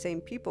those same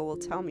people will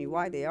tell me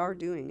why they are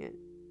doing it.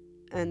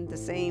 And the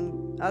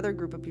same other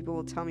group of people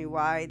will tell me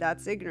why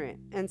that's ignorant.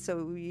 And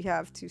so we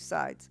have two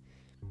sides.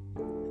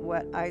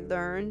 What I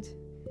learned,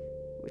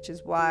 which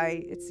is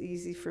why it's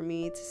easy for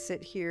me to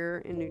sit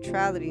here in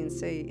neutrality and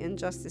say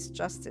injustice,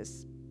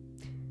 justice.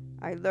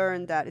 I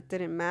learned that it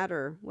didn't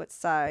matter what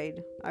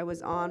side I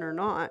was on or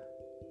not.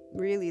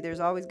 Really, there's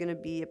always going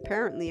to be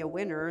apparently a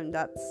winner, and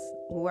that's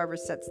whoever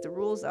sets the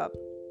rules up,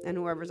 and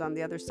whoever's on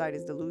the other side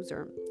is the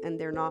loser, and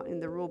they're not in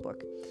the rule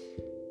book.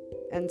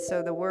 And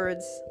so the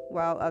words,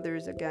 while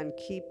others, again,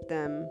 keep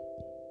them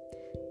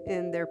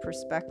in their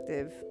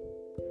perspective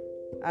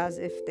as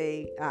if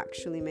they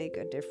actually make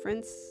a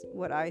difference,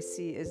 what I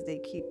see is they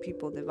keep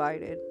people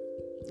divided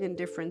in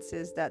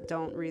differences that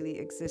don't really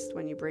exist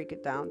when you break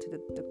it down to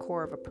the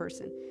core of a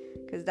person.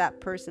 Because that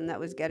person that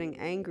was getting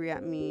angry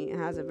at me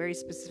has a very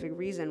specific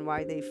reason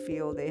why they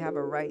feel they have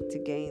a right to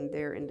gain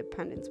their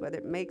independence. Whether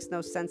it makes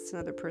no sense to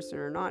another person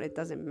or not, it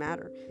doesn't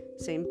matter.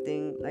 Same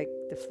thing like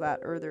the flat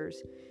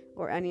earthers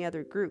or any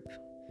other group.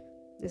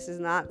 This is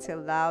not to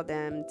allow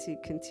them to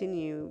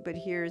continue, but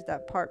here's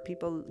that part,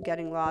 people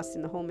getting lost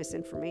in the whole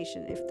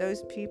misinformation. If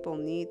those people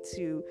need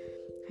to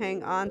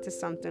hang on to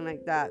something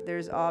like that,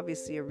 there's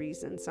obviously a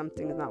reason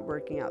something is not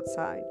working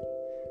outside.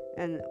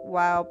 And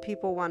while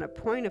people want to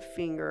point a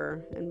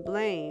finger and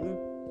blame,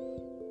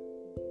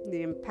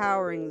 the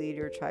empowering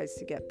leader tries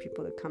to get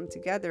people to come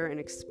together and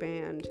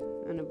expand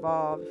and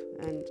evolve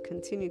and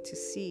continue to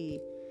see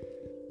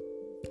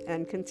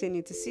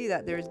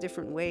that there's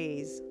different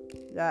ways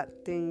that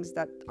things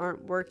that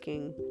aren't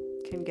working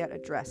can get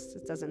addressed.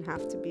 It doesn't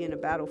have to be in a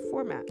battle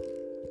format.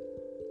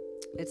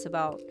 It's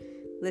about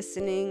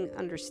listening,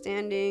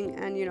 understanding,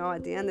 and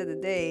at the end of the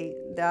day,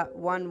 that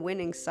one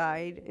winning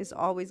side is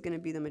always going to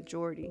be the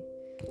majority,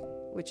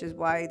 which is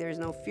why there's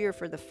no fear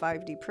for the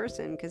 5D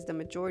person, because the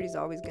majority is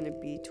always going to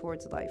be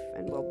towards life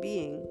and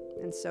well-being.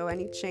 And so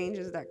any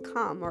changes that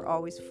come are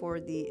always for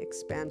the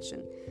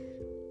expansion.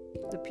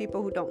 The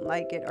people who don't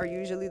like it are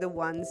usually the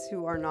ones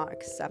who are not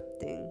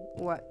accepting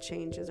what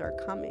changes are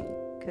coming,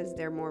 because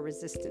they're more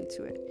resistant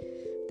to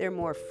it. They're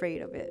more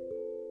afraid of it,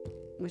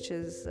 which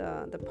is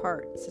the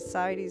part.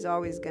 Society is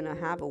always going to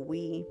have a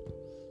we,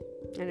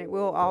 and it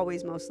will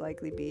always most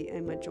likely be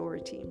a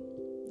majority.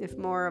 If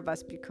more of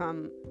us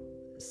become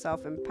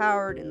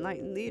self-empowered,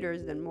 enlightened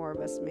leaders, then more of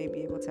us may be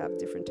able to have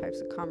different types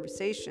of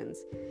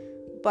conversations.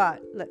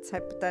 But let's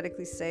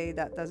hypothetically say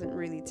that doesn't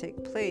really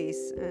take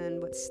place, and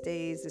what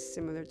stays is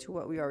similar to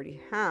what we already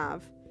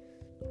have.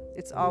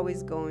 It's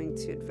always going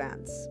to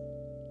advance,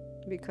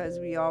 because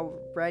we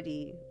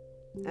already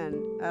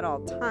and at all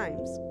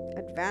times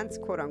advance,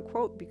 quote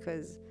unquote,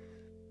 because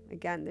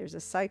again, there's a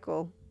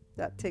cycle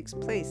that takes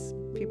place.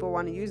 People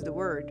want to use the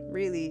word.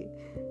 Really,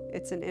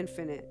 it's an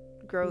infinite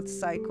growth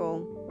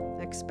cycle,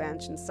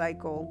 expansion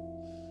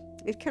cycle,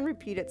 It can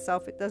repeat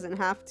itself. It doesn't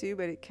have to,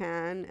 but it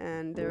can,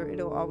 and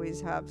it'll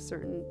always have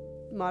certain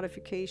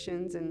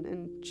modifications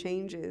and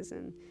changes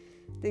and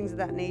things of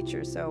that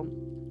nature. So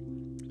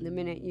the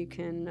minute you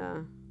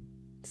can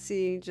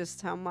see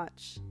just how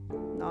much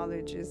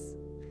knowledge is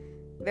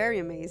very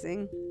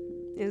amazing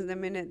is the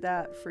minute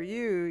that for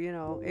you,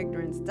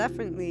 ignorance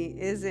definitely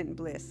isn't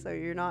bliss. So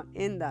you're not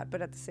in that,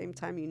 but at the same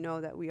time, you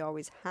know that we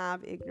always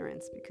have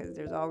ignorance because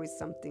there's always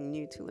something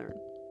new to learn.